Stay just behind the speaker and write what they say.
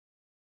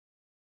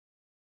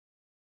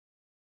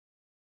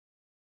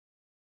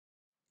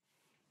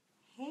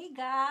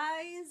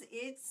guys,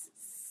 it's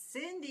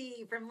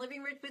Cindy from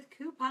Living Rich with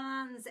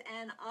Coupons,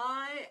 and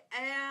I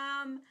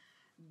am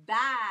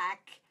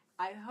back.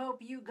 I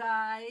hope you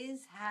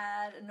guys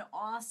had an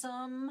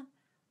awesome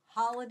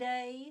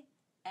holiday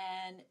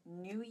and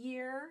New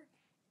Year,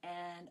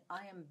 and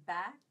I am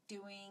back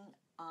doing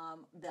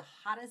the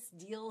hottest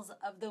deals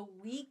of the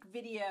week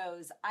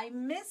videos. I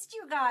missed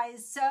you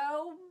guys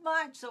so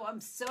much, so I'm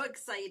so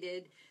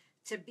excited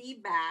to be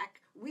back.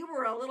 We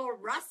were a little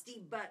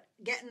rusty but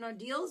getting our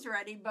deals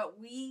ready, but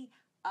we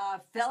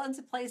fell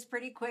into place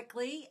pretty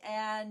quickly.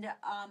 And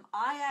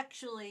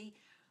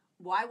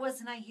why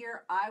wasn't I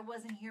here? I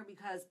wasn't here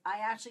because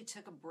I actually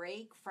took a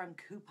break from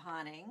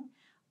couponing.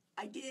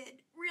 I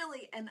did,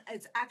 really, and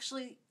it's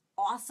actually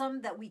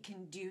awesome that we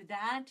can do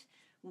that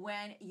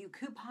when you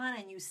coupon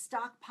and you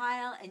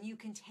stockpile and you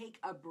can take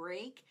a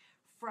break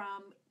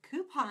from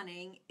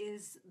couponing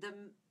is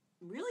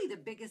really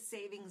the biggest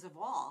savings of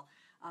all.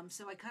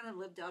 So I kind of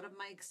lived out of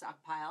my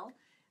stockpile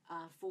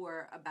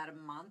for about a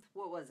month.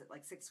 What was it,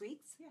 like 6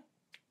 weeks? Yeah.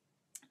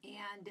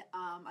 And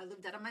I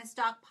lived out of my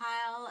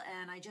stockpile,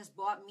 and I just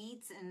bought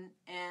meats and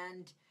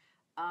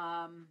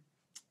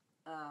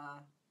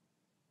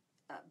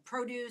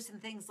produce and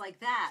things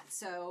like that.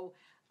 So,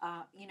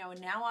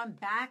 now I'm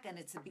back, and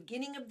it's the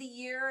beginning of the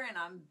year, and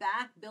I'm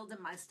back building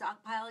my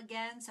stockpile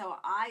again. So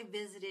I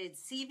visited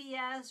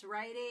CVS,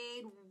 Rite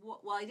Aid.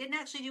 Well, I didn't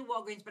actually do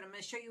Walgreens, but I'm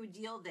going to show you a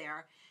deal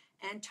there.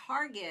 And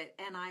Target,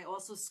 and I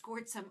also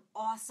scored some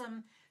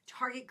awesome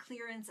Target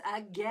clearance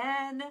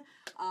again.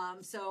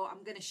 So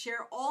I'm going to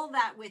share all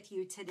that with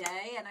you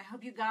today, and I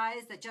hope you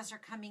guys that just are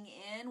coming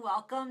in,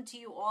 welcome to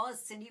you all.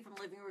 It's Cindy from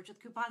Living Rich with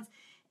Coupons,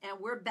 and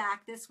we're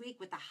back this week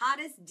with the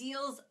hottest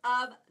deals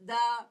of the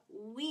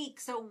week.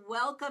 So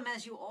welcome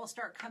as you all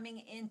start coming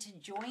in to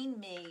join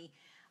me.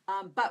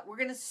 But we're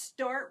going to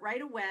start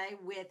right away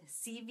with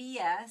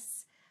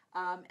CVS,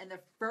 and the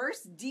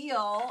first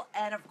deal,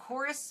 and of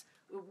course,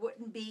 we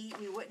wouldn't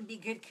be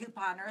good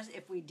couponers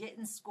if we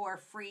didn't score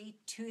free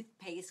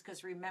toothpaste,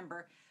 because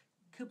remember,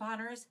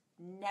 couponers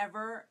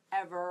never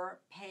ever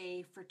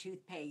pay for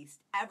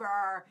toothpaste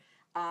ever.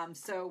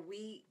 So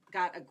we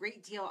got a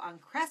great deal on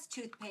Crest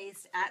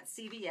toothpaste at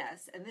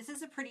CVS, and this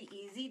is a pretty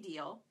easy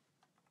deal.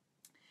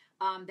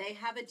 They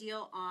have a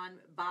deal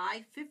on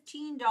buy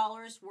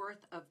 $15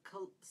 worth of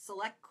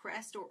select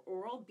Crest or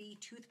Oral-B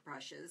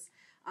toothbrushes,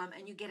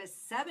 and you get a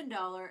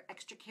 $7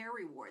 extra care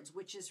rewards,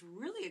 which is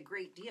really a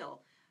great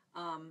deal,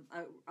 a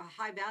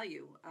high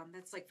value.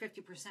 That's like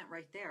 50%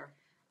 right there,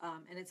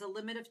 and it's a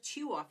limit of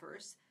 2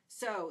 offers.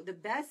 So the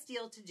best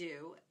deal to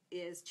do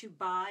is to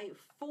buy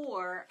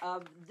 4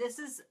 of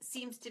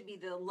seems to be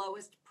the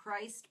lowest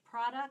priced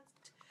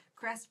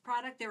Crest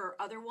product. There are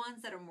other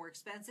ones that are more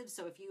expensive.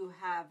 So if you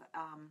have,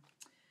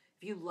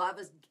 if you love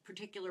a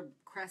particular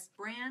Crest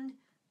brand,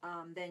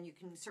 then you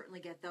can certainly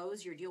get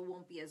those. Your deal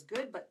won't be as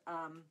good, but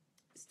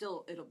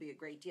still it'll be a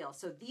great deal.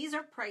 So these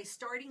are priced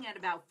starting at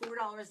about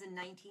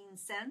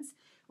 $4.19.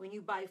 When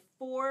you buy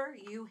 4,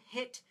 you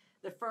hit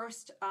the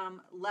first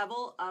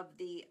level of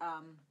the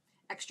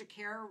extra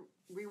care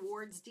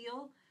rewards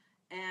deal,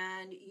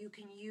 and you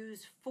can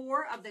use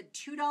 4 of the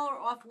 $2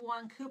 off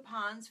 1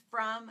 coupons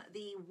from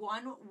the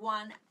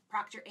 1/1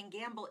 Procter &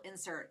 Gamble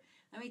insert.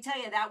 Let me tell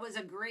you, that was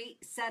a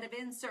great set of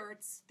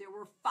inserts. There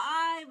were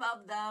 5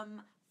 of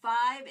them,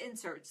 5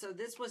 inserts. So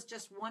this was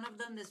just one of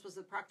them. This was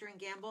the Procter &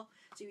 Gamble.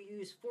 So you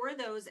use 4 of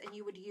those, and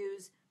you would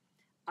use,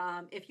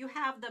 if you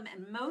have them,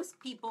 and most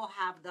people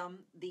have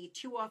them, the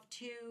 2 off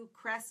 2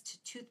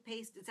 Crest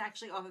toothpaste. It's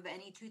actually off of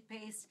any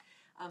toothpaste.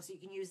 So you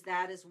can use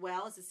that as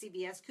well. It's a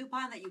CVS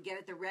coupon that you get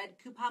at the red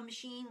coupon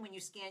machine when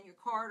you scan your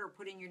card or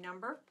put in your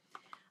number.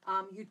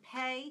 You'd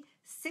pay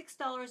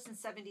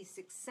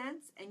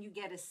 $6.76, and you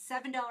get a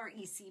 $7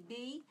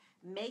 ECB.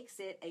 Makes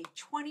it a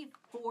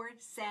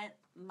 24-cent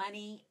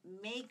money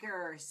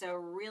maker. So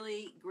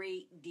really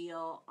great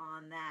deal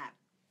on that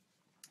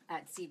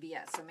at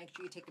CVS. So make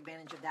sure you take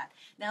advantage of that.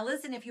 Now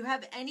listen, if you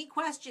have any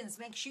questions,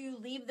 make sure you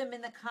leave them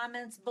in the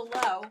comments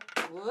below.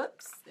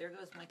 Whoops, there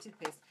goes my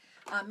toothpaste.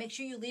 Make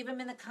sure you leave them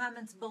in the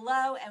comments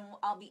below, and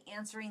I'll be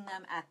answering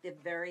them at the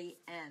very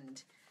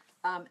end.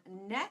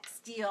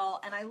 Next deal,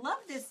 and I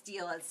love this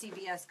deal at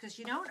CVS because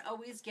you don't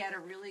always get a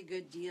really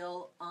good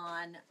deal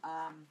on,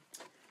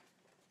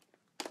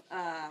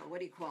 what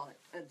do you call it,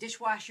 a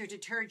dishwasher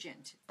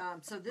detergent.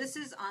 So this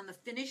is on the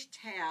finished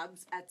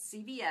tabs at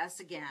CVS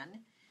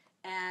again,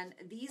 and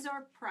these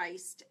are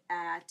priced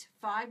at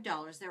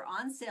 $5. They're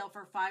on sale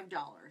for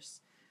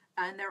 $5.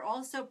 And they're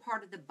also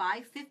part of the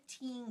buy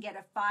 15, get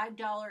a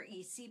 $5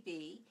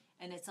 ECB,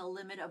 and it's a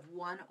limit of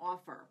 1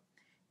 offer.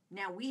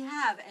 Now we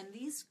have, and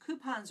these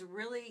coupons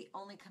really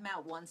only come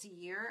out once a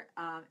year,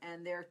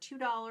 and they're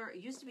 $2.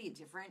 It used to be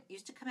different. It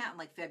used to come out in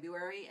like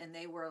February, and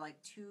they were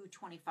like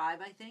 $2.25,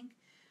 I think,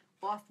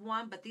 off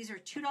 1. But these are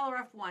 $2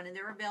 off 1, and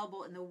they're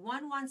available in the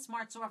 1/1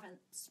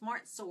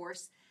 Smart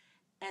Source,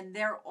 and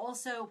they're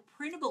also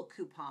printable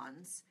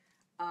coupons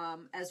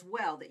as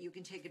well that you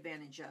can take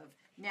advantage of.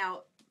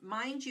 Now,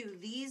 mind you,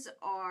 these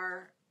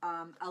are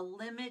a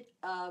limit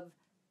of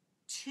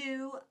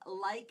 2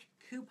 like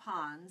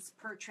coupons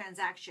per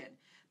transaction,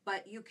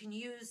 but you can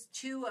use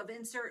 2 of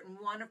insert and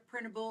 1 of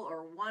printable,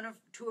 or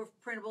 2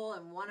 of printable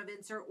and 1 of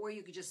insert, or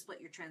you could just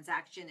split your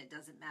transaction. It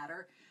doesn't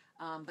matter.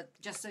 But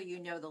just so you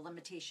know the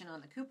limitation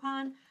on the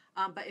coupon.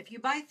 But if you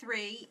buy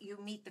 3, you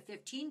meet the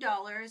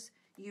 $15.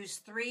 Use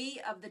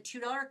 3 of the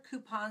 $2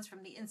 coupons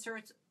from the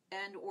inserts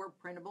and or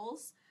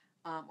printables,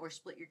 or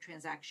split your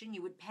transaction.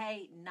 You would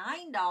pay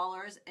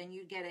 $9 and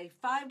you get a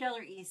 $5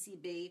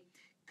 ECB.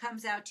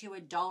 Comes out to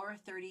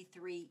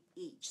 $1.33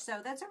 each.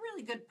 So that's a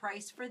really good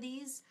price for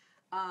these.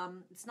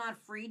 It's not a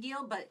free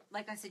deal, but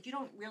like I said, you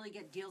don't really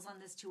get deals on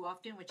this too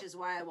often, which is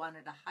why I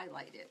wanted to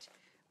highlight it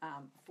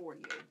for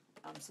you.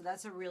 So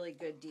that's a really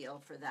good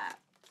deal for that.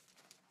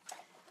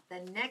 The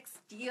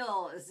next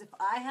deal is if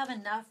I have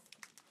enough,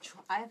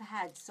 I've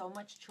had so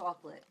much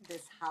chocolate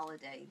this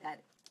holiday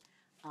that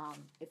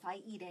if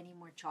I eat any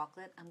more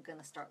chocolate, I'm going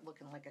to start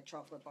looking like a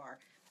chocolate bar.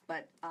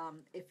 But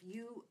if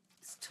you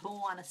still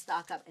want to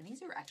stock up, and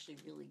these are actually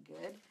really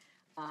good.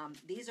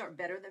 These are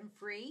better than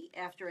free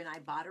after an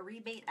Ibotta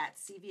rebate at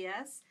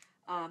CVS.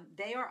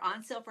 They are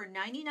on sale for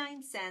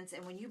 99 cents,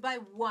 and when you buy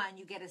 1,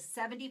 you get a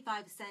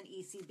 75-cent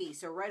ECB.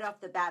 So right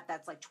off the bat,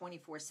 that's like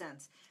 24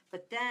 cents.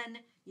 But then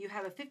you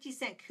have a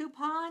 50-cent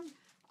coupon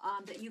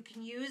that you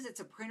can use.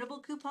 It's a printable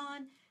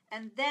coupon.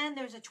 And then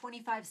there's a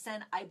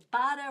 25-cent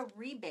Ibotta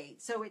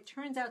rebate. So it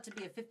turns out to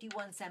be a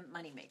 51-cent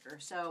moneymaker.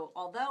 So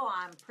although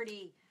I'm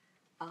pretty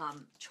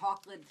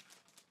chocolate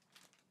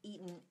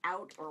eaten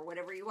out, or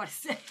whatever you want to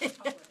say,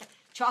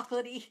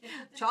 chocolated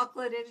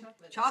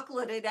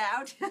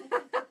out.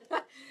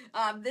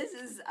 This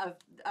is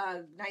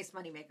a nice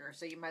moneymaker,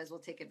 so you might as well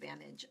take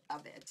advantage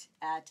of it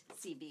at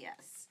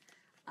CVS.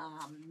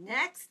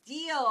 Next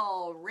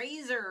deal,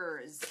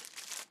 razors.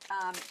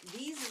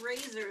 These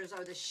razors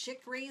are the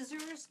Schick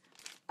razors.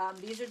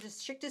 These are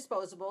just Schick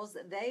disposables.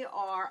 They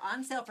are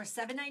on sale for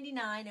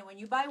 $7.99, and when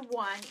you buy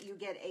 1, you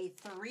get a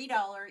 $3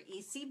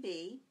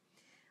 ECB.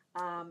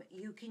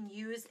 You can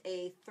use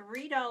a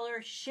 $3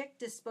 Schick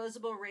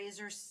disposable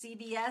razor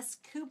CVS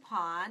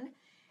coupon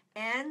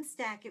and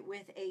stack it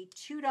with a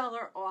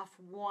 $2 off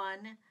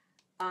 1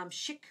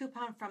 Schick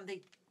coupon from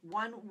the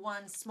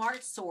 1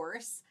 Smart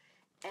Source,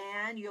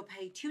 and you'll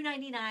pay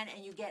 $2.99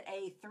 and you get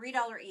a $3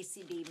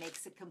 ECB.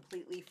 Makes it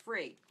completely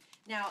free.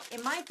 Now,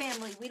 in my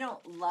family, we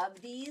don't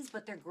love these,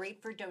 but they're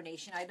great for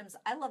donation items.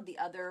 I love the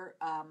other,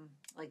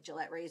 like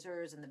Gillette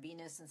razors and the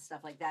Venus and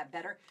stuff like that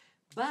better.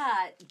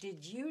 But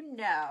did you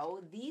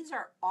know these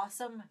are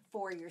awesome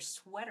for your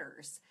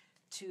sweaters,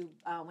 to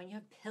when you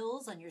have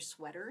pills on your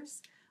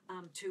sweaters,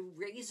 to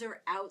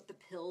razor out the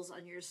pills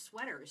on your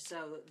sweaters.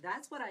 So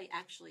that's what I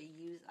actually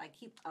use. I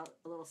keep a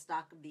little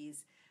stock of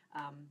these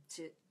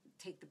to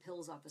take the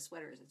pills off of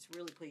sweaters. It's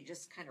really cool. You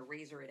just kind of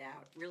razor it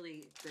out.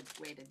 Really good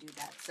way to do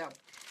that. So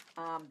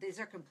these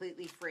are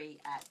completely free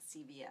at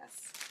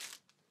CVS.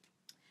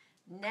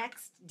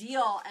 Next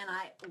deal, and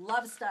I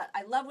love stuff.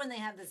 I love when they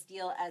have this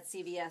deal at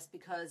CVS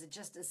because it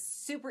just is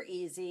super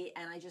easy,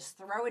 and I just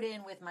throw it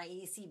in with my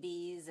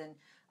ECBs and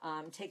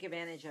take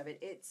advantage of it.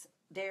 It's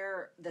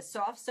there. The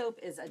soft soap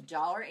is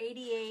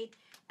 $1.88,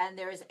 and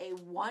there's a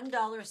 $1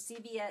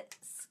 CVS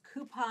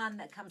coupon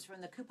that comes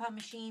from the coupon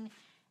machine.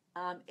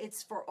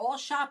 It's for all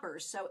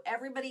shoppers, so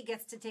everybody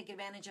gets to take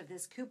advantage of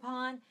this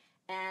coupon.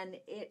 And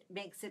it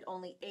makes it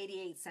only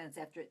 88 cents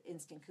after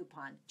instant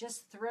coupon.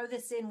 Just throw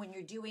this in when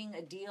you're doing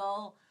a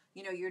deal.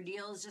 You know, your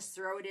deals, just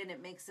throw it in.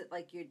 It makes it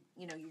like you're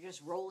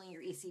just rolling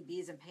your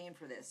ECBs and paying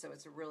for this. So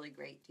it's a really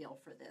great deal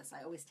for this.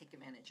 I always take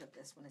advantage of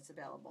this when it's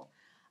available.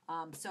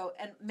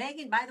 And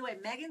Megan, by the way,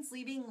 Megan's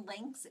leaving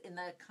links in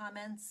the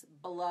comments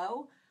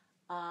below.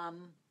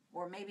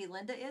 Or maybe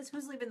Linda is.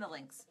 Who's leaving the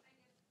links?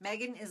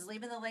 Megan is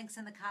leaving the links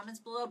in the comments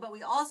below. But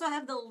we also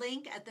have the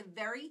link at the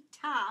very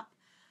top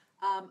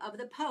of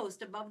the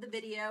post above the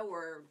video,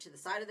 or to the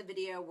side of the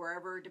video,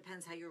 wherever,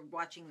 depends how you're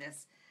watching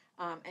this,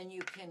 and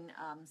you can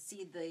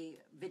see the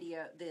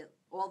video,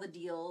 all the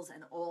deals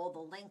and all the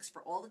links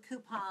for all the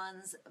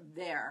coupons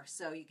there,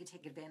 so you can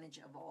take advantage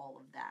of all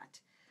of that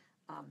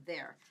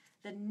there.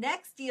 The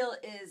next deal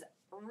is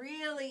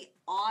really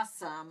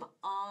awesome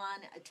on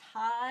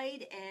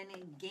Tide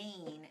and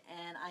Gain,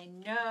 and I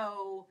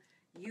know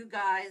you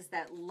guys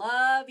that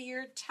love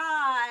your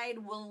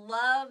Tide will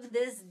love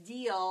this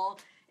deal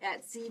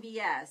at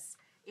CVS.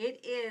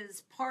 It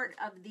is part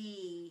of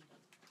the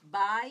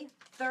buy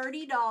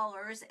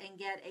 $30 and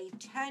get a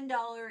 $10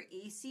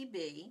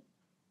 ECB.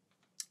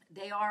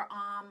 They are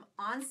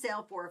on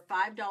sale for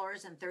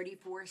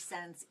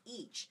 $5.34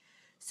 each.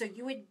 So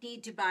you would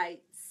need to buy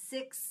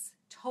 6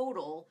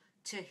 total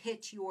to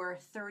hit your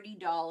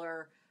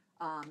 $30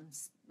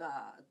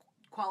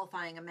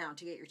 qualifying amount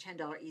to get your $10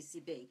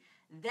 ECB.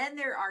 Then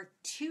there are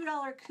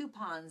 $2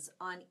 coupons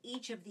on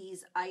each of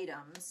these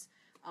items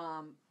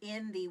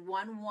in the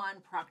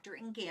 1-1 Procter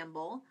 &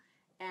 Gamble.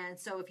 And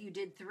so if you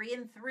did 3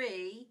 and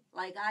 3,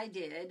 like I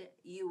did,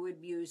 you would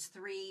use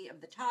 3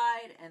 of the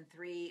Tide and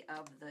 3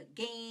 of the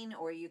Gain,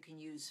 or you can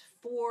use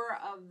 4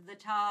 of the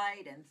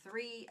Tide and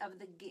 3 of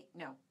the Gain.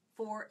 No,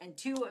 4 and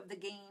 2 of the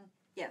Gain.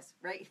 Yes,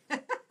 right?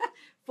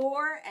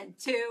 4 and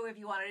 2 if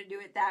you wanted to do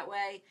it that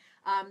way.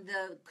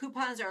 The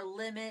coupons are a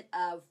limit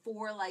of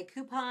 4 like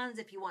coupons.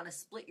 If you want to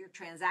split your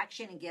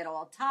transaction and get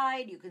all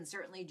tied, you can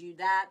certainly do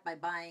that by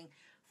buying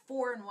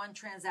 4 in one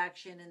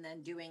transaction and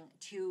then doing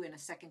 2 in a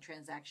second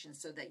transaction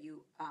so that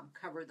you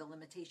cover the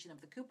limitation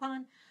of the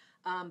coupon.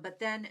 But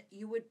then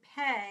you would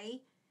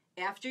pay,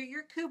 after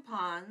your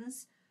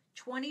coupons,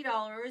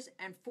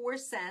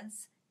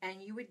 $20.04,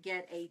 and you would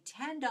get a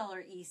 $10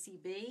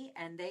 ECB,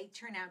 and they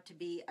turn out to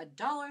be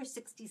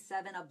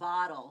 $1.67 a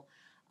bottle.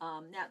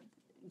 Now,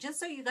 just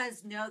so you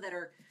guys know that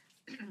are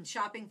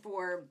shopping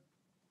for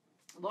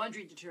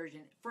laundry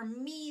detergent, for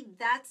me,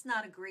 that's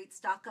not a great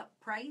stock-up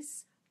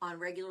price on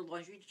regular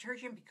laundry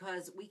detergent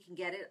because we can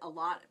get it a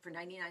lot for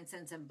 99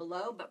 cents and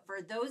below. But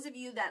for those of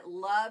you that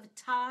love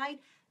Tide,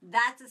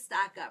 that's a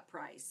stock-up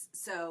price.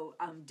 So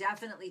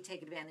definitely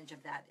take advantage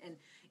of that. And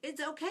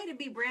it's okay to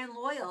be brand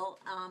loyal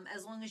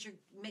as long as you're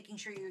making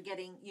sure you're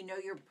getting,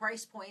 your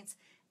price points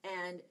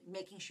and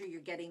making sure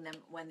you're getting them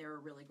when they're a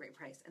really great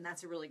price. And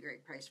that's a really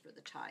great price for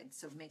the Tide.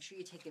 So make sure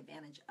you take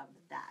advantage of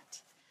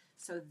that.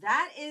 So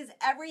that is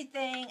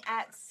everything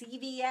at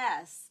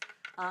CVS.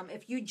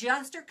 If you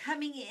just are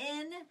coming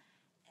in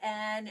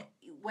and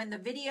when the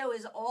video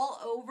is all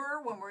over,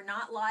 when we're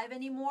not live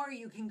anymore,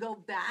 you can go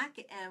back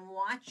and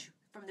watch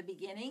from the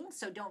beginning.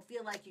 So don't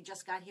feel like you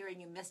just got here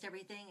and you missed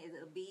everything.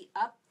 It'll be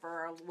up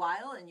for a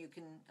while, and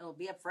it'll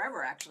be up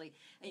forever actually,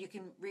 and you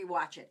can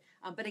rewatch it.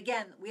 But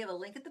again, we have a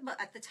link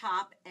at the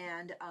top,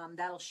 and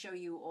that'll show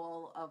you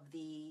all of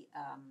the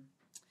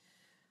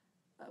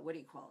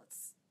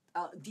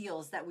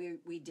deals that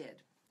we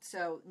did.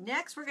 So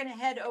next we're going to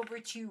head over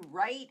to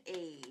Rite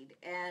Aid,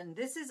 and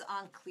this is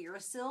on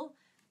Clearasil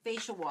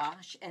facial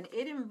wash, and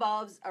it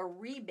involves a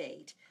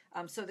rebate.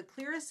 So the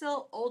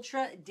Clearasil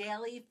Ultra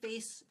Daily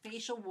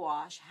Facial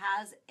Wash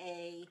has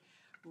a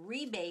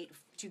rebate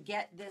to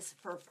get this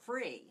for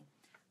free.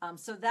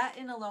 So that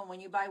in alone,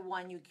 when you buy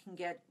one, you can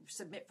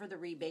submit for the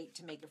rebate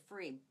to make it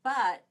free.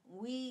 But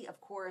we, of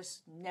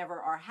course,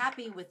 never are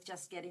happy with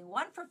just getting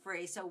one for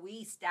free. So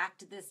we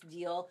stacked this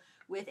deal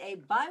with a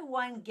buy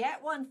one,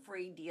 get one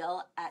free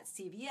deal at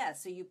CVS.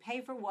 So you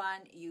pay for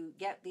one, you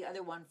get the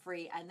other one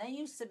free, and then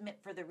you submit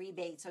for the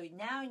rebate. So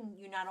now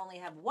you not only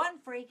have one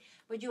free,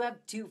 but you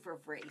have 2 for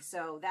free.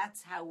 So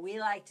that's how we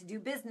like to do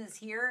business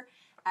here.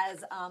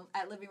 As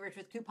at Living Rich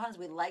with Coupons,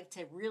 we like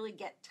to really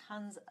get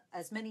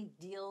as many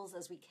deals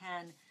as we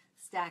can,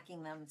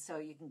 stacking them so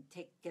you can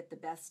get the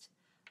best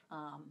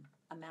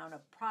amount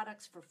of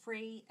products for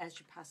free as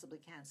you possibly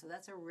can. So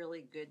that's a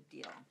really good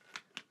deal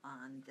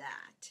on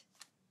that.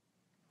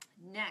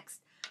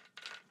 Next,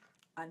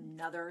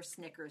 another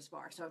Snickers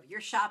bar. So if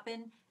you're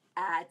shopping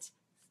at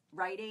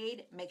Rite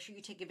Aid, make sure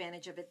you take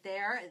advantage of it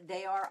there.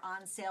 They are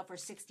on sale for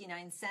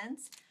 69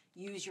 cents.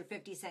 Use your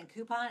 50-cent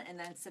coupon and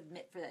then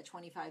submit for that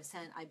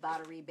 25-cent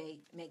Ibotta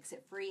rebate. Makes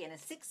it free and a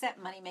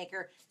 6-cent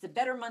moneymaker. It's a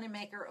better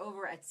moneymaker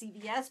over at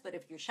CVS, but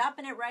if you're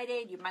shopping at Rite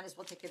Aid, you might as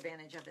well take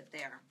advantage of it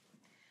there.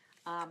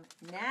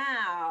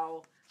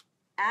 Now,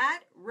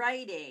 at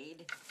Rite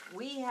Aid,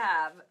 we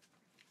have,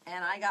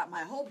 and I got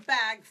my whole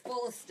bag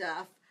full of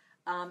stuff.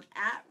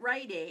 At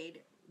Rite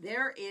Aid,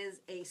 there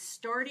is a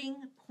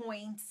starting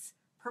points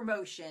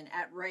promotion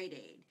at Rite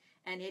Aid.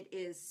 And it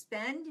is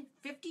spend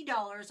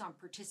 $50 on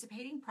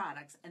participating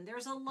products, and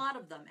there's a lot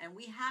of them, and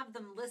we have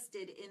them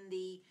listed in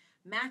the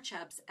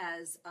matchups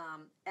as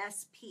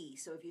SP.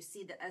 So if you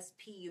see the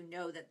SP, you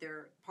know that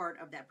they're part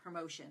of that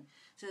promotion.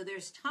 So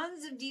there's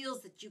tons of deals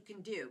that you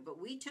can do, but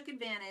we took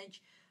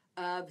advantage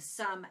of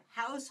some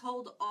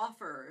household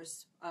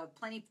offers of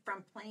Plenty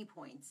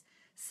Points.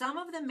 Some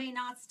of them may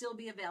not still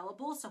be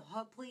available, so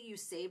hopefully you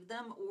save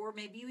them, or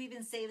maybe you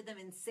even save them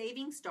in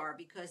Saving Star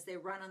because they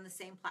run on the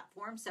same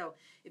platform. So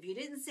if you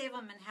didn't save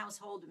them in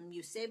Household and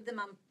you saved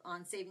them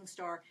on Saving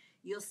Star,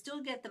 you'll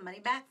still get the money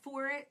back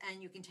for it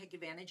and you can take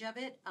advantage of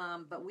it.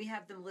 But we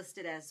have them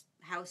listed as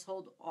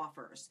household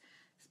offers.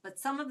 But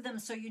some of them,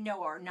 so you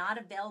know, are not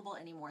available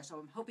anymore. So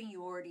I'm hoping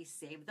you already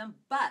saved them.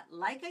 But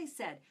like I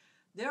said,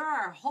 there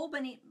are a whole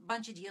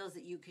bunch of deals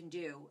that you can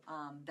do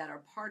that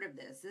are part of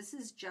this. This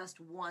is just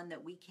one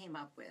that we came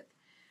up with.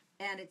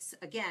 And it's,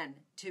 again,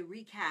 to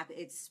recap,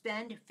 it's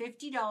spend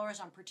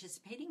 $50 on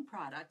participating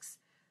products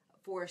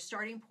for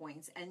starting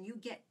points, and you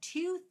get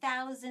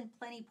 2,000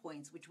 Plenty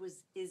Points, which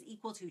is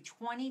equal to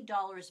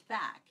 $20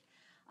 back.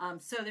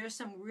 So there's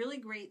some really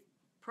great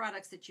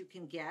products that you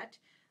can get.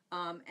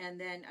 And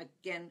then,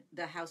 again,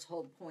 the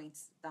household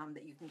points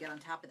that you can get on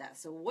top of that.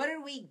 So what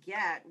did we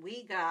get?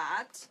 We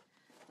got...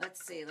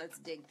 Let's see, let's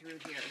dig through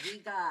here. We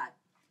got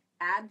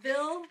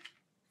Advil,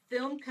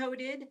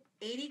 film-coated,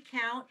 80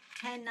 count,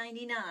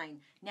 $10.99.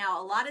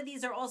 Now, a lot of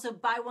these are also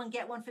buy one,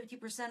 get one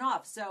 50%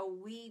 off. So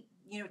we,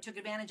 took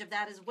advantage of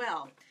that as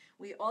well.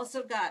 We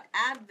also got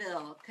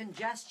Advil,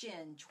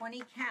 congestion,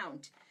 20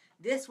 count.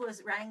 This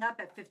rang up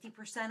at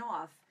 50%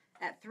 off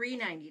at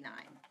 $3.99.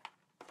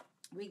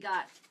 We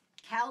got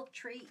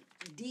Caltrate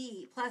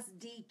D plus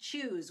D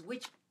Chews,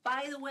 which,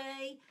 by the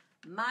way,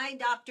 my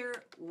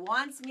doctor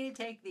wants me to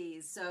take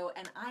these. So,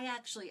 and I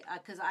actually,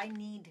 because I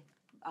need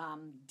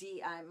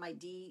my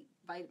D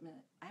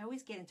vitamin. I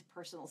always get into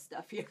personal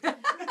stuff here.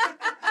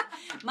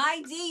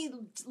 My D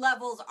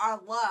levels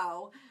are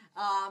low,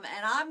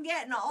 and I'm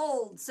getting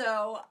old,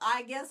 so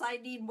I guess I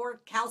need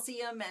more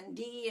calcium and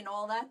D and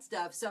all that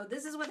stuff. So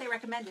this is what they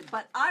recommended.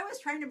 But I was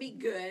trying to be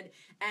good,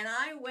 and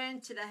I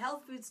went to the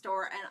health food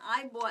store, and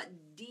I bought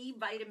D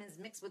vitamins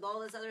mixed with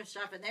all this other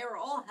stuff, and they were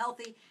all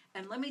healthy.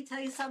 And let me tell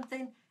you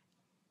something.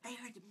 They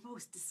are the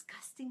most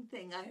disgusting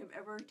thing I have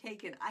ever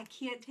taken. I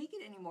can't take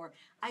it anymore.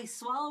 I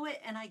swallow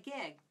it, and I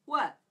gag.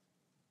 What?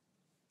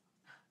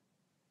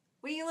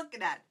 What are you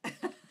looking at?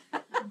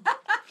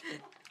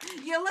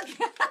 You're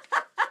looking at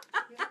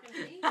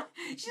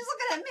She's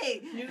looking at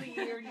me. New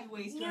year, new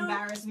ways to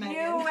embarrass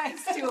Megan.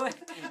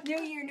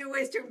 New year, new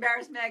ways to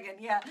embarrass Megan.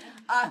 Yeah,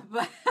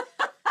 but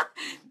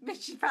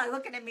she's probably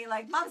looking at me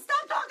like, "Mom,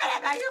 stop talking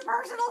about your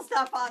personal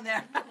stuff on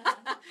there."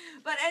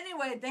 But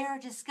anyway, they are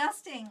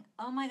disgusting.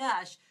 Oh my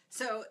gosh!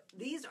 So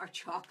these are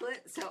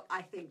chocolate. So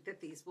I think that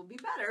these will be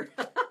better.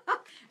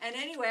 And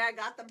anyway, I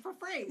got them for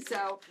free.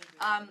 So,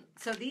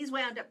 so these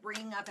wound up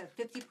bringing up at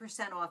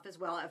 50% off as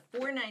well at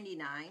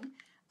 $4.99.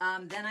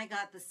 Then I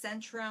got the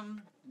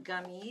Centrum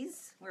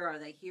gummies. Where are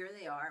they? Here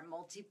they are,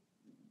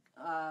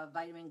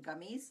 multi-vitamin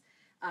gummies.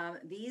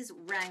 These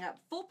rang up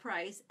full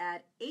price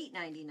at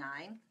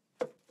 $8.99.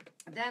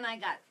 Then I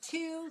got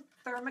 2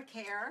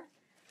 Thermacare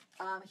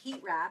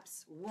heat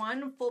wraps.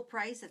 One full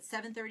price at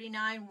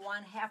 $7.39.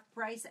 One half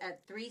price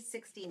at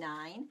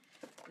 $3.69.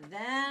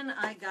 Then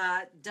I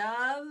got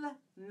Dove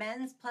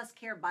Men's Plus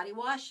Care Body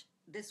Wash.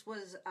 This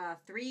was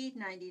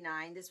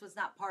 $3.99. This was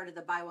not part of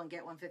the buy one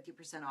get one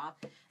 50% off.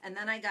 And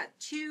then I got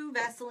 2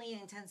 Vaseline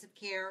Intensive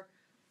Care,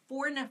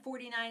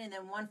 $4.49, and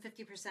then one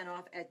 50%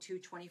 off at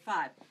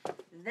 $2.25.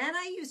 Then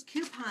I used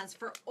coupons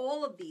for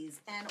all of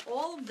these, and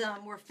all of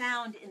them were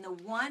found in the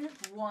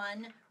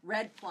 1-1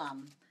 Red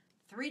Plum.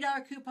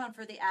 $3 coupon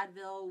for the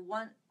Advil,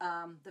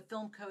 the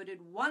film-coated,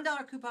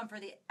 $1 coupon for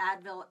the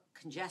Advil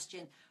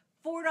Congestion,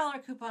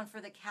 $4 coupon for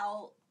the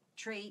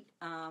Caltrate,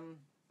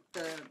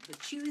 the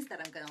chews that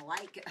I'm going to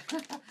like,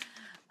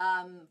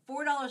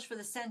 $4 for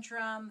the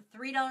Centrum,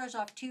 $3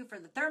 off 2 for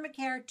the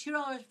Thermacare,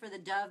 $2 for the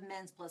Dove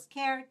Men's Plus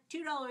Care,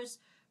 $2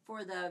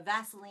 for the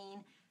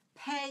Vaseline,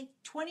 pay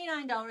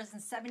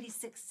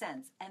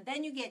 $29.76, and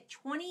then you get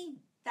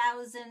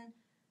 2,000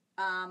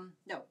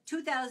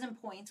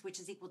 points, which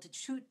is equal to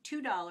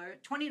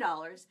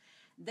 $20.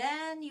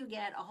 Then you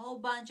get a whole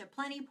bunch of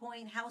Plenty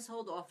Point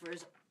household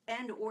offers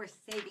and or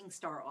Saving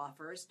Star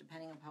offers,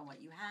 depending upon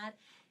what you had.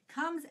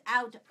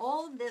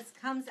 All of this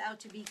comes out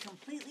to be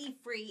completely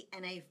free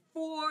and a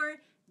 $4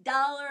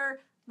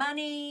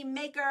 money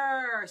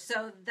maker.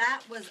 So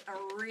that was a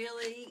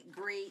really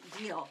great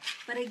deal.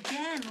 But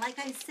again, like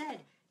I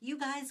said, you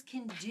guys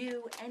can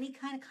do any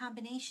kind of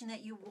combination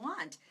that you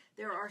want.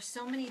 There are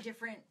so many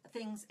different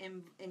things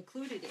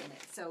included in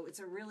it. So it's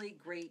a really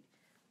great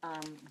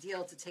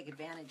deal to take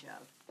advantage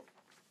of.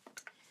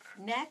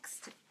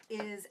 Next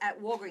is at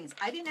Walgreens.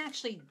 I didn't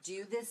actually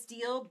do this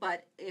deal,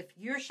 but if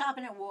you're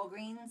shopping at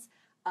Walgreens,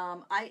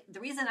 the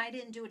reason I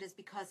didn't do it is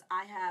because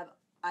I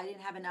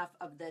didn't have enough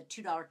of the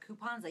 $2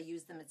 coupons. I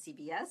used them at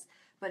CVS.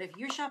 But if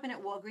you're shopping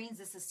at Walgreens,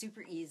 this is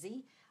super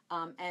easy.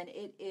 And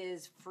it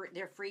is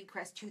their free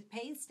Crest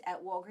toothpaste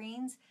at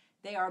Walgreens.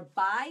 They are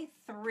buy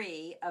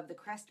 3 of the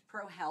Crest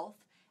Pro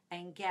Health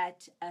and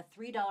get a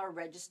 $3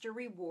 register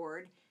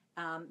reward.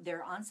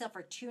 They're on sale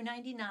for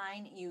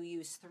 $2.99. You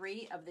use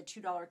 3 of the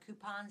 $2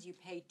 coupons. You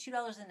pay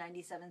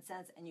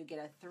 $2.97 and you get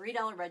a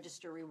 $3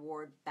 register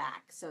reward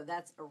back. So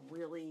that's a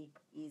really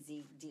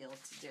easy deal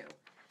to do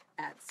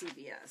at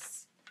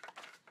CVS.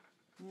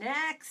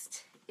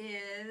 Next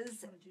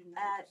is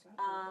at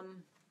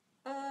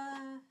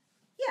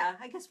yeah,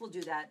 I guess we'll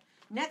do that.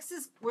 Next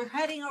is we're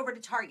heading over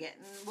to Target,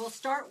 and we'll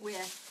start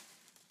with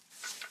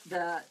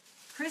the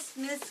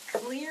Christmas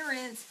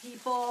clearance,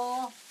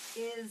 people,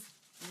 is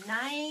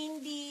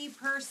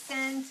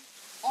 90%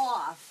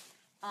 off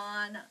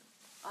on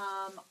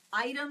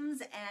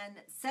items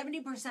and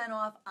 70%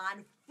 off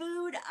on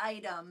food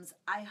items.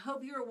 I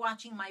hope you were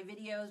watching my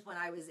videos when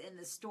I was in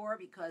the store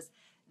because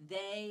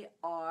they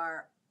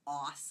are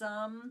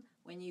awesome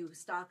when you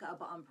stock up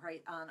on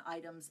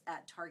items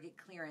at Target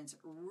clearance.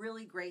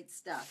 Really great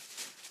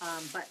stuff.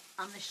 But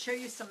I'm going to show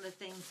you some of the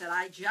things that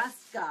I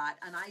just got,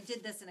 and I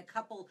did this in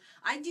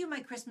I do my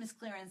Christmas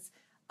clearance.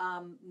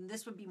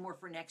 This would be more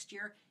for next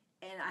year.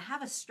 And I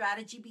have a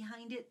strategy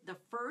behind it. The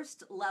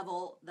first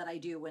level that I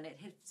do when it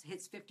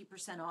hits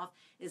 50% off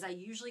is I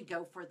usually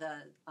go for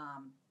the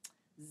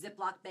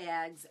Ziploc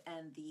bags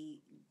and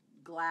the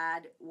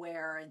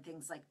Gladware and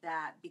things like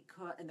that,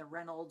 and the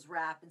Reynolds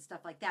wrap and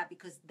stuff like that,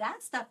 because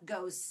that stuff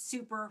goes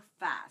super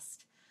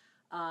fast.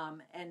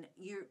 And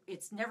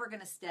it's never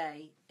going to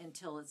stay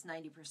until it's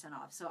 90%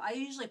 off. So I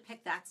usually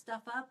pick that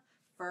stuff up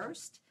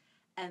first,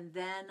 and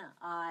then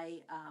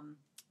I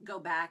go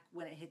back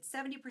when it hits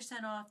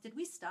 70% off. Did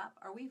we stop?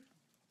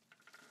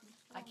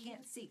 I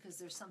can't see because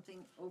there's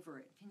something over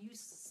it. Can you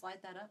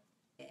slide that up?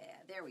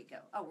 Yeah, there we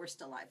go. Oh, we're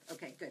still live.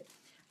 Okay, good.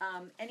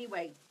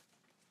 Anyway,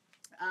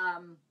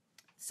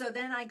 So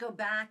then I go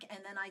back and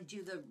then I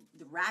do the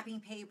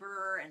wrapping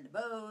paper and the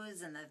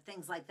bows and the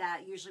things like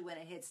that, usually when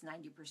it hits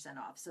 90%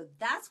 off. So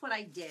that's what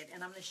I did.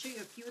 And I'm going to show you a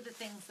few of the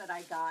things that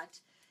I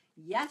got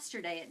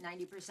yesterday at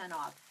 90%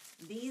 off.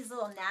 These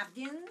little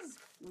napkins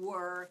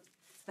were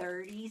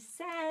 30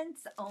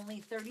 cents, only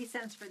 30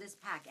 cents for this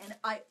pack. And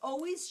I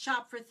always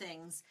shop for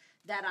things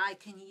that I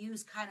can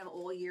use kind of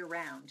all year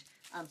round.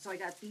 So I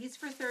got these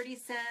for 30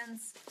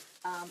 cents.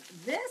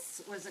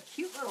 This was a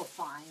cute little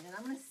find, and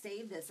I'm going to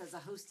save this as a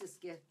hostess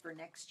gift for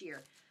next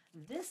year.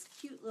 This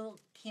cute little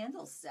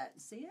candle set,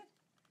 see it?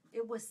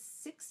 It was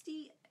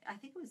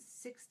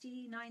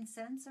 69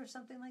 cents or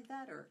something like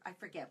that, or I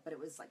forget, but it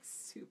was like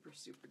super,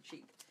 super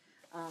cheap.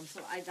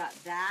 So I got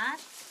that.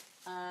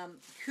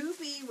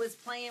 Koopy was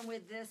playing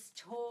with this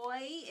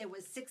toy. It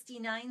was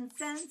 69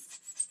 cents.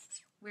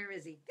 Where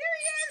is he? There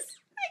he is!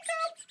 Hi, Coop!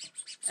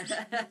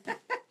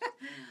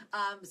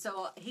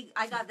 So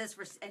I got this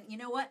for, and you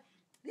know what?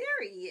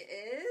 There he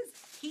is.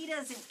 He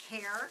doesn't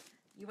care.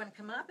 You want to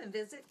come up and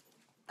visit?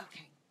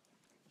 Okay.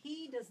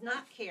 He does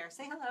not care.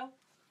 Say hello.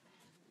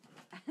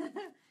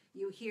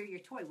 You hear your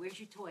toy. Where's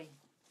your toy?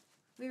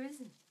 Where is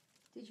it?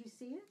 Did you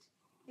see it?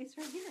 It's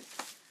right here.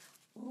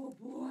 Oh,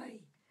 boy.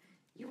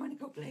 You want to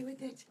go play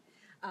with it?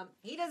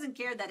 He doesn't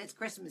care that it's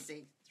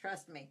Christmassy.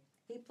 Trust me.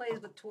 He plays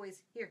with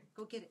toys. Here,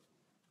 go get it.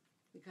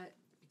 We got,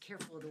 be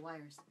careful of the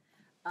wires.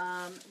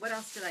 What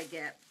else did I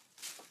get?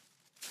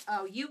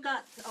 Oh,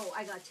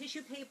 I got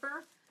tissue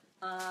paper.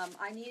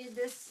 I needed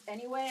this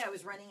anyway. I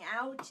was running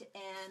out,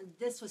 and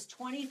this was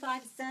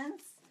 25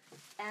 cents.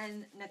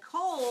 And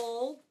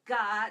Nicole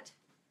got,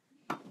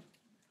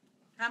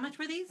 how much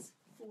were these?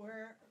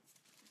 $4.49,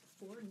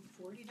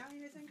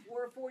 I think.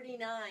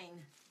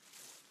 $4.49.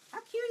 How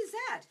cute is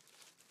that?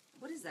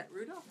 What is that,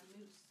 Rudolph?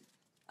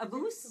 A moose?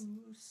 A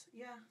moose,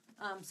 yeah.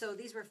 So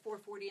these were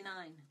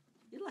 $4.49.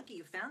 You're lucky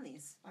you found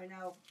these. I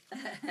know.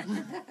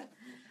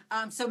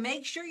 So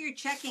make sure you're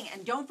checking,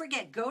 and don't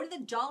forget, go to the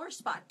dollar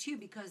spot too,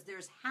 because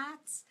there's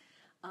hats,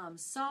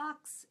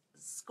 socks,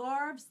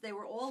 scarves. They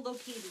were all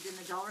located in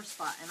the dollar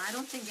spot, and I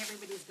don't think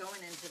everybody's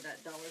going into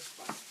that dollar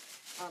spot.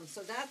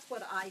 So that's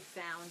what I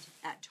found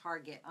at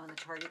Target on the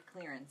Target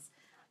clearance.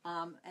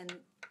 And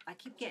I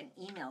keep getting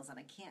emails and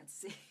I can't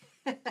see.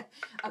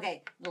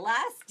 Okay,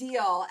 last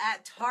deal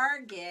at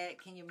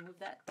Target. Can you move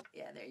that?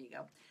 Yeah, there you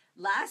go.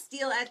 Last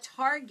deal at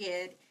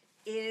Target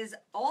is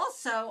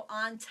also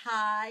on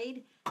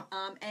Tide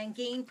and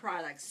Gain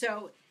products.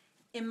 So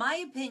in my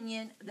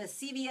opinion, the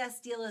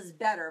CVS deal is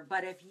better,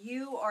 but if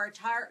you are a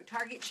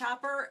Target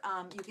shopper,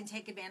 you can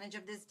take advantage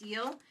of this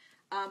deal.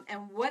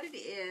 And what it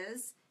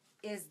is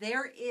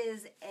there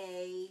is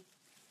a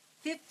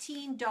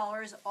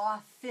 $15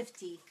 off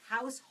 50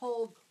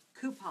 household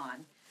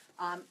coupon.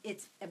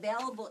 It's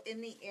available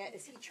in the,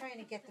 is he trying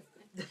to get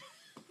the,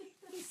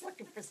 he's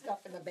looking for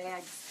stuff in the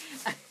bags.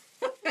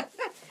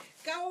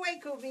 Go away,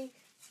 Koopy.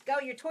 Go,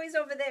 your toy's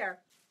over there.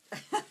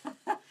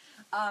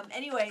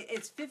 Anyway,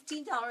 it's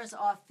 $15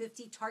 off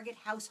 50 Target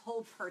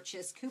household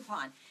purchase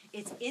coupon.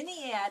 It's in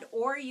the ad,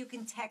 or you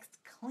can text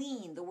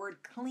CLEAN, the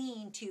word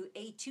CLEAN, to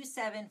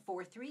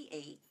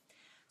 827-438.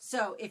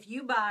 So if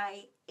you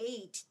buy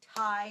 8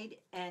 Tide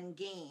and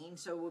Gain,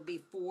 so it would be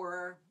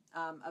 4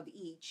 of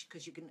each,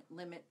 because you can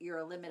limit, you're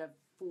a limit of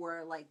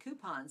 4 like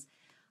coupons.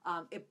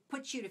 It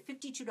puts you to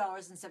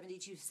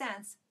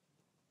 $52.72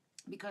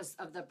 because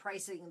of the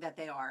pricing that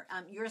they are.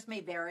 Yours may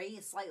vary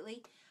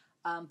slightly,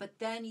 but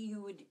then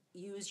you would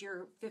use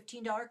your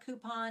 $15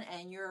 coupon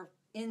and your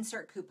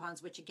insert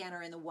coupons, which again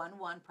are in the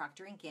 1-1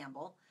 Procter &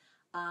 Gamble.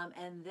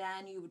 And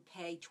then you would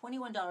pay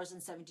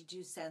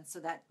 $21.72, so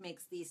that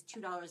makes these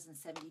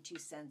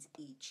 $2.72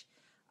 each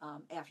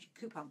after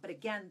coupon. But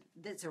again,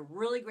 that's a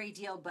really great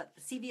deal, but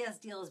the CVS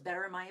deal is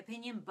better in my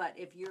opinion, but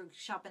if you're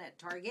shopping at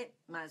Target,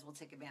 might as well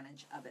take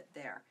advantage of it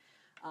there.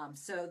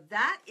 So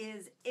that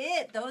is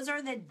it. Those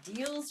are the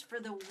deals for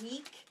the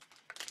week,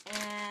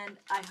 and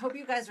I hope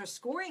you guys are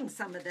scoring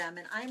some of them,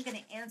 and I'm going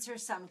to answer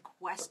some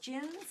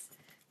questions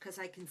because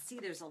I can see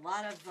there's a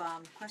lot of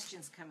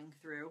questions coming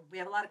through. We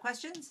have a lot of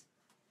questions?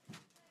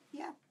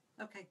 Yeah,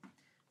 okay.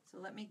 So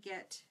let me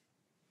get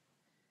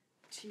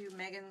to,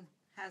 Megan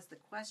has the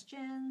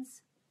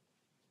questions.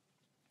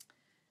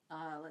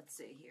 Let's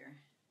see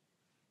here.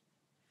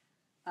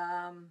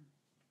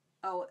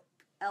 Oh,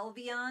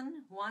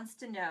 Elvion wants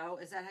to know,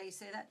 is that how you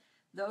say that?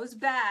 Those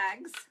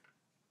bags,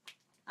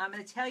 I'm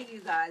going to tell you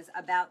guys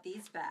about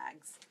these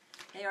bags.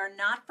 They are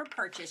not for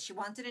purchase. She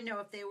wanted to know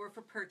if they were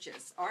for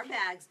purchase. Our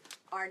bags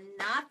are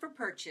not for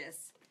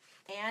purchase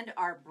and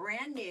are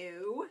brand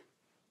new.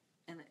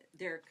 And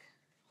they're,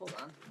 hold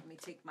on, let me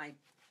take my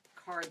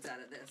cards out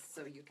of this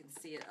so you can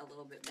see it a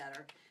little bit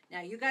better.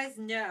 Now, you guys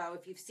know,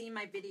 if you've seen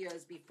my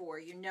videos before,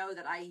 you know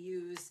that I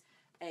use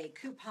a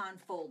coupon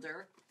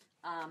folder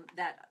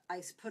that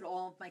I put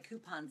all of my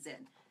coupons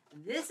in.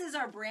 This is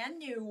our brand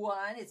new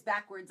one. It's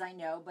backwards, I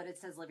know, but it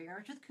says Living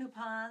Rich with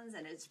Coupons,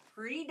 and it's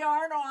pretty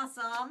darn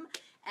awesome.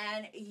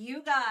 And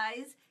you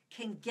guys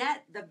can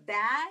get the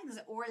bags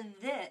or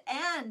this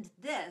and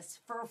this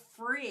for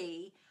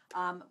free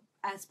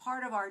as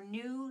part of our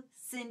new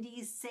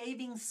Cindy's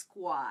Savings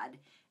Squad.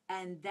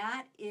 And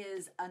that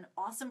is an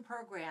awesome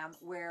program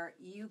where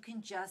you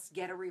can just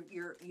get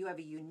you have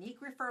a unique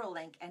referral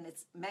link, and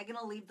it's Megan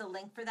will leave the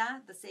link for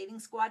that, the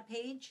Savings Squad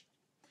page,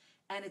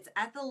 and it's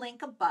at the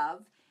link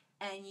above.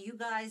 And you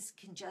guys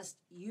can just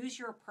use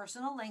your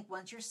personal link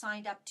once you're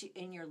signed up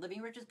in your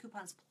Living Rich with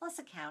Coupons Plus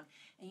account,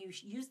 and you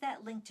use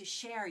that link to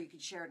share. You can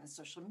share it in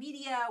social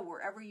media,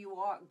 wherever you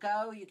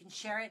go, you can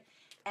share it.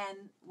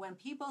 And when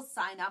people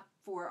sign up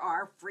for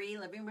our free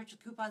Living Rich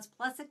with Coupons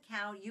Plus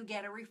account, you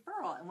get a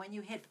referral. And when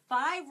you hit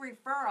 5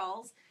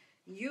 referrals,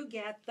 you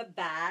get the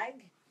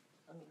bag.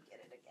 Let me get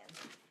it again.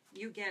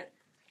 You get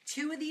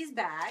 2 of these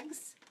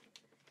bags.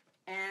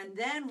 And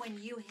then when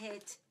you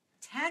hit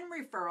 10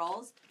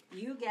 referrals,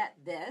 you get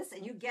this,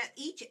 and you get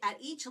at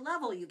each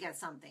level you get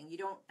something. You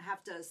don't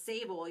have to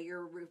save all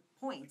your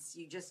points.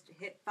 You just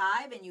hit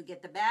 5 and you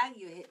get the bag.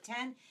 You hit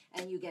 10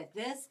 and you get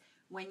this.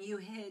 When you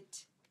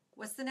hit,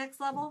 what's the next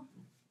level?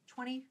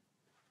 20?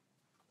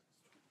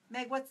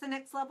 Meg, what's the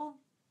next level?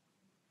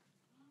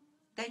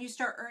 Then you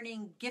start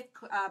earning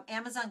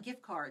Amazon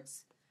gift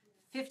cards.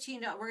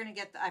 $15. We're going to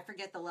get, I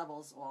forget the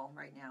levels all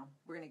right now.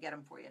 We're going to get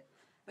them for you.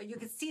 But you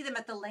can see them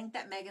at the link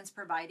that Megan's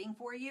providing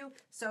for you.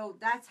 So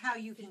that's how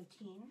you can...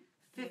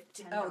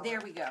 15. Oh, there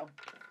we go.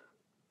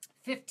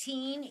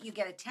 15, you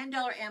get a $10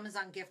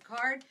 Amazon gift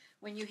card.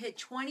 When you hit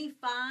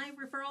 25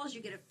 referrals,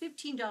 you get a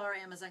 $15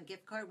 Amazon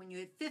gift card. When you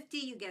hit 50,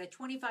 you get a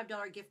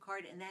 $25 gift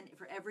card. And then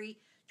for every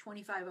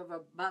 25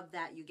 above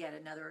that, you get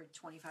another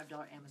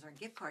 $25 Amazon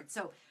gift card.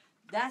 So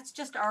that's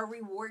just our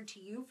reward to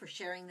you for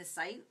sharing the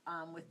site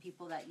with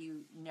people that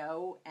you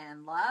know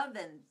and love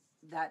and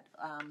that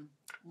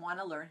want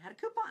to learn how to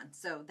coupon.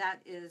 So that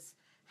is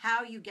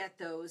how you get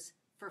those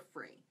for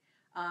free.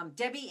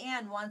 Debbie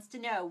Ann wants to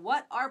know,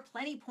 what are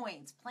Plenty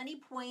Points? Plenty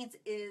Points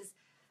is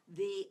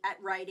at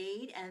Rite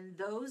Aid, and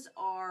those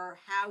are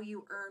how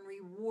you earn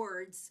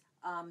rewards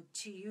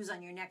to use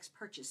on your next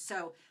purchase.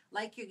 So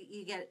like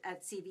you get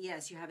at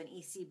CVS, you have an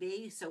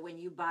ECB. So when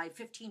you buy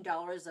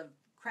 $15 of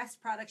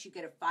Crest products, you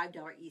get a $5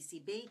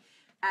 ECB.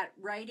 At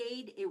Rite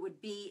Aid, it would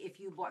be if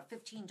you bought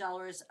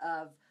 $15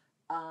 of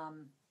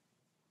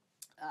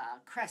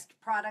Crest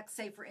products,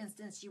 say for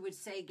instance, you would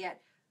say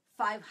get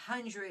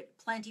 500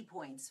 Plenty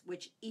Points,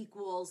 which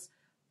equals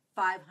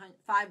 $5.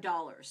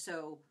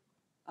 So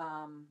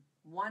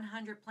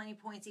 100 Plenty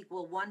Points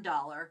equal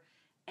 $1,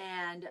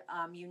 and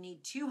you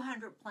need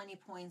 200 Plenty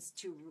Points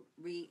to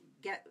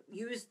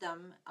use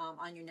them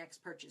on your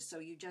next purchase.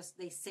 So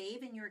they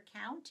save in your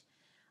account,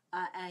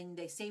 and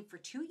they save for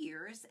 2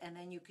 years, and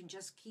then you can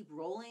just keep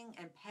rolling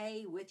and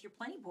pay with your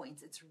Plenty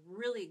Points. It's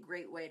really a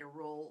great way to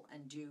roll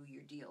and do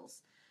your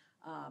deals.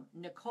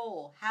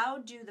 Nicole, how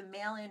do the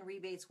mail-in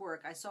rebates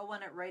work? I saw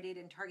one at Rite Aid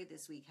and Target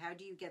this week. How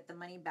do you get the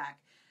money back?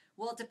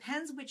 Well, it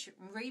depends which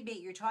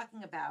rebate you're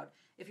talking about.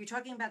 If you're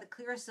talking about the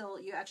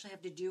Clearasil, you actually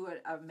have to do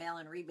a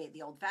mail-in rebate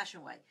the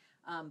old-fashioned way.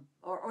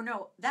 Or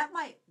no, that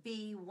might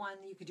be one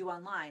you could do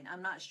online.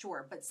 I'm not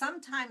sure. But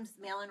sometimes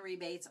mail-in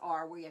rebates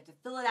are where you have to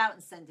fill it out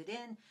and send it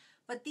in.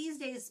 But these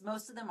days,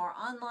 most of them are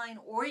online,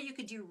 or you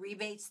could do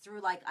rebates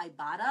through like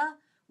Ibotta,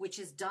 which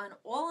is done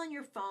all on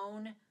your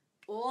phone,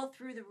 all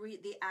through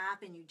the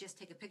app, and you just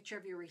take a picture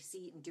of your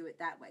receipt and do it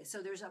that way.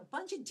 So there's a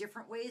bunch of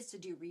different ways to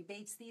do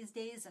rebates these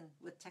days, and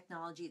with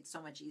technology, it's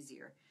so much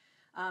easier.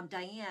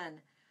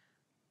 Diane,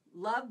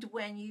 loved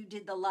when you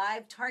did the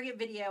live Target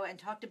video and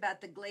talked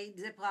about the Glade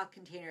Ziploc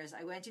containers.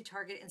 I went to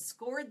Target and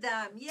scored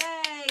them.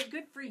 Yay!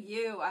 Good for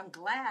you. I'm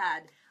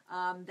glad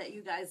that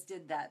you guys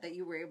did that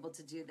you were able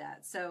to do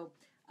that. So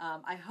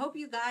I hope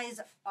you guys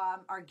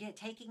are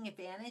taking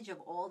advantage of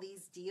all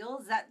these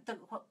deals. Is that the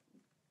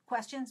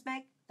questions,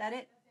 Meg? That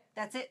it?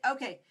 That's it?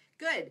 Okay,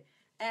 good.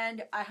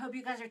 And I hope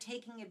you guys are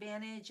taking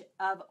advantage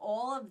of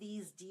all of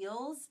these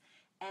deals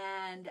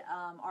and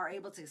are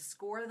able to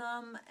score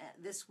them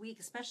this week,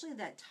 especially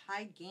that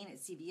Tide Gain at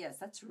CVS.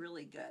 That's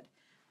really good.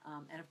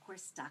 And, of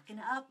course, stocking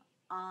up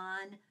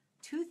on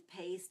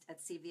toothpaste at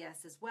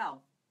CVS as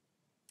well.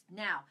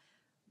 Now,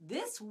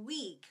 this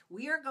week,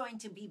 we are going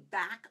to be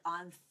back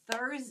on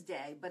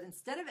Thursday, but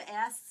instead of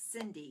Ask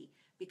Cindy,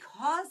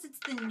 because it's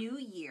the new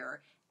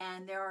year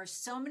and there are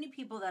so many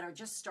people that are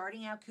just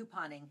starting out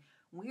couponing,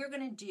 we are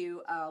going to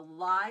do a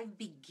live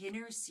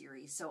beginner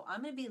series. So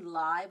I'm going to be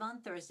live on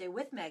Thursday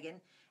with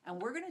Megan,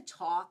 and we're going to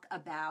talk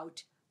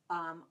about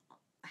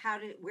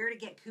where to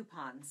get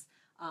coupons.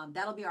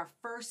 That'll be our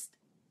first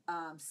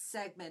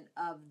segment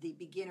of the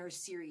beginner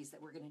series that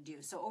we're going to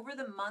do. So over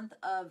the month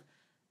of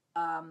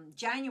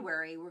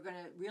January, we're going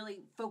to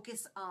really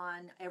focus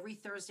on, every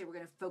Thursday, we're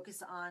going to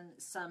focus on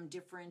some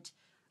different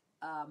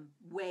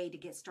way to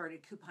get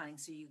started couponing,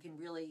 so you can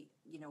really,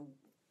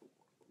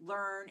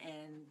 learn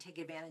and take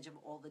advantage of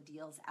all the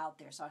deals out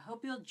there. So I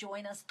hope you'll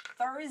join us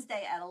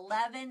Thursday at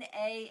 11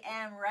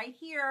 a.m. right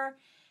here,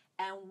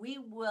 and we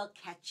will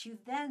catch you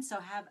then. So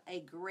have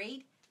a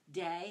great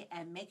day,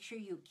 and make sure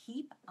you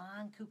keep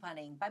on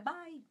couponing.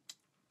 Bye-bye.